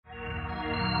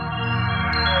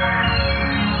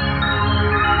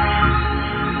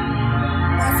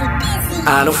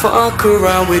I don't fuck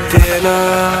around with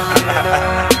dinner,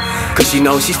 cause she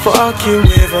knows she's fucking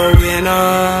with a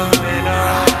winner.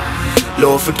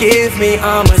 Lord forgive me,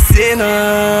 I'm a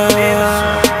sinner,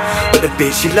 but the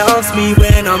bitch she loves me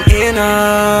when I'm in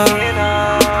her,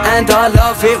 and I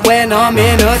love it when I'm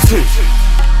in her too.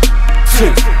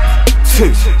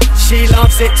 She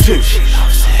loves it too,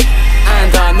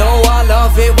 and I know I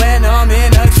love it when I'm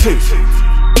in her too.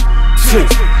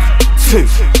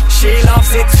 She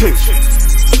loves it too.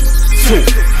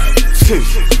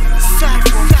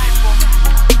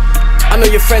 I know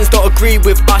your friends don't agree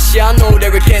with us, yeah, I know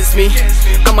they're against me.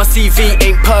 And my CV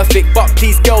ain't perfect, but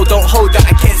please girl, don't hold that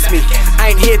against me. I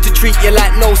ain't here to treat you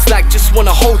like no slack, just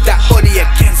wanna hold that body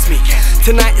against me.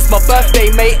 Tonight is my birthday,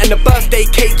 mate, and the birthday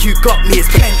cake you got me is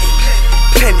plenty.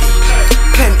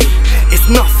 It's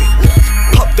nothing.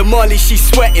 Pop the molly, she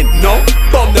sweating, no.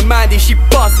 Bomb the Mandy, she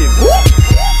buzzing.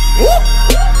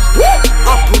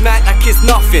 Up all night like it's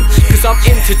nothing, cause I'm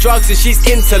into drugs and she's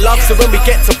into love. So when we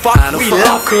get to fuck, we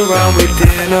love. Fuck around with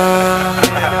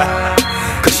dinner,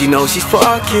 cause she knows she's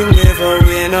fucking with a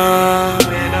winner.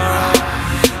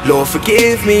 Lord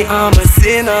forgive me, I'm a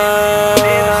sinner,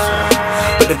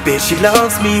 but the bitch she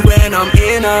loves me when I'm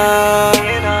in her,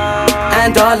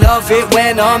 and I love it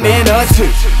when I'm in her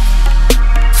too.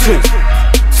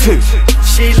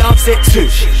 She loves it too,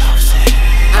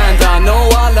 and I know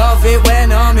I love it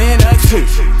when I'm in her too.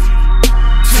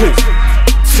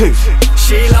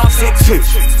 She loves it too.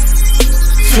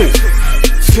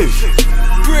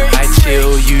 I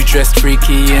chill, you dressed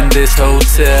freaky in this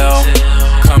hotel.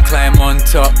 Come climb on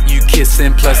top, you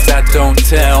kissing, plus I don't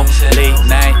tell. Late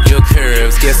night, your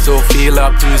curves, guess I'll feel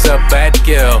up, who's a bad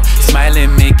girl?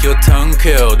 Smiling, make your tongue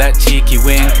curl, that cheeky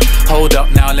wink. Hold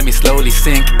up now, let me slowly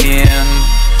sink in.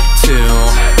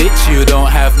 Bitch, you don't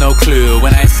have no clue.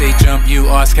 When I say jump, you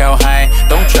ask how high.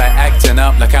 Don't try acting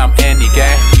up like I'm any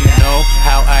guy. You know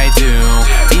how I do.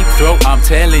 Deep throat, I'm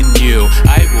telling you.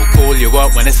 I will call you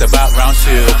up when it's about round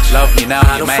two. Love me now,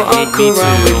 you might hate me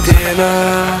too.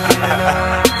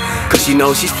 Cause she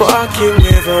knows she's fucking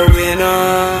with a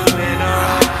winner.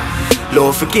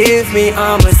 Lord forgive me,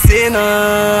 I'm a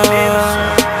sinner,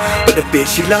 but the bitch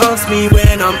she loves me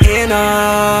when I'm in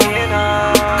her,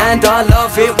 and I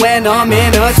love it when I'm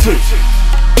in her too.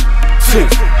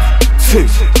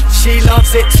 She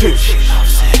loves it too,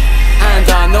 and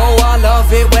I know I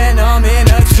love it when I'm in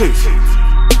her too.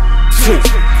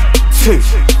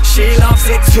 She loves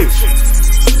it too.